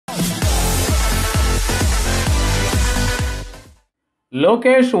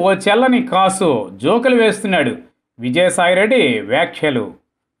లోకేష్ ఓ చెల్లని కాసు జోకులు వేస్తున్నాడు. విజయ సాయి రెడ్డి వ్యాఖ్యలు.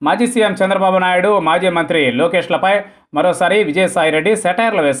 మాజీ సీఎం చంద్రబాబు నాయుడు, మాజీ మంత్రి లోకేష్లపై మరోసారి విజయ సాయి రెడ్డి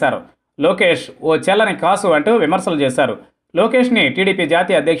సెటైర్లు వేశారు. లోకేష్ ఓ చెల్లని కాసు అంటూ విమర్శలు చేశారు. లోకేష్ని టీడీపీ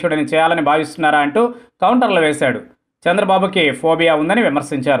జాతీయ అధ్యక్షుడిని చేయాలని భావిస్తున్నారా అంటూ కౌంటర్లు వేశాడు. చంద్రబాబుకి ఫోబియా ఉందని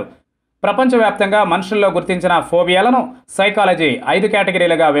విమర్శించారు. ప్రపంచవ్యాప్తంగా మనుషుల్లో గుర్తించిన ఫోబియాలను సైకాలజీ 5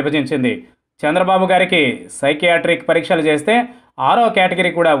 కేటగిరీలుగా విభజించింది. చంద్రబాబు గారికి సైకియాట్రిక్ పరీక్షలు చేస్తే 6వ కేటగిరీ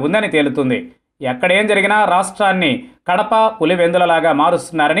కూడా ఉందని తేలుతుంది. ఎక్కడేం జరిగినా రాష్ట్రాన్ని కడప పులివెందులలాగా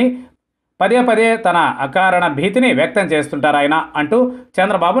మారుస్తున్నారని పదే పదే తన అకారణ భీతిని వ్యక్తం చేస్తుంటారాయన అంటూ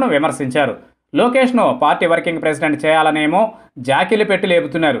చంద్రబాబును విమర్శించారు. లోకేష్ను పార్టీ వర్కింగ్ ప్రెసిడెంట్ చేయాలనేమో జాకిలి పెట్టి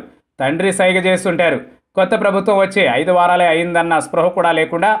లేపుతున్నారు. తండ్రి సైగ చేస్తుంటారు. కొత్త ప్రభుత్వం వచ్చి 5 వారాలే అయిందన్న స్పృహ కూడా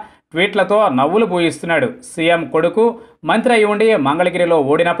లేకుండా ట్వీట్లతో నవ్వులు పూయిస్తున్నాడు. సీఎం కొడుకు మంత్రి అయి ఉండి మంగళగిరిలో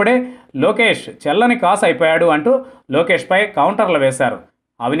ఓడినప్పుడే లోకేష్ చెల్లని కాసు అయిపోయాడు అంటూ లోకేష్పై కౌంటర్లు వేశారు.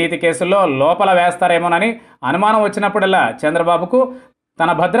 అవినీతి కేసుల్లో లోపల వేస్తారేమోనని అనుమానం వచ్చినప్పుడల్లా చంద్రబాబుకు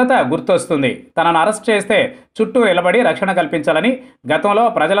తన భద్రత గుర్తొస్తుంది. తనను అరెస్ట్ చేస్తే చుట్టూ నిలబడి రక్షణ కల్పించాలని గతంలో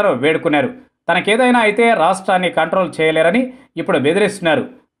ప్రజలను వేడుకున్నారు. తనకేదైనా అయితే రాష్ట్రాన్ని కంట్రోల్ చేయలేరని ఇప్పుడు బెదిరిస్తున్నారు.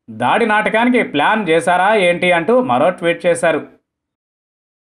 దాడి నాటకానికి ప్లాన్ చేశారా ఏంటి అంటూ మరో ట్వీట్ చేశారు.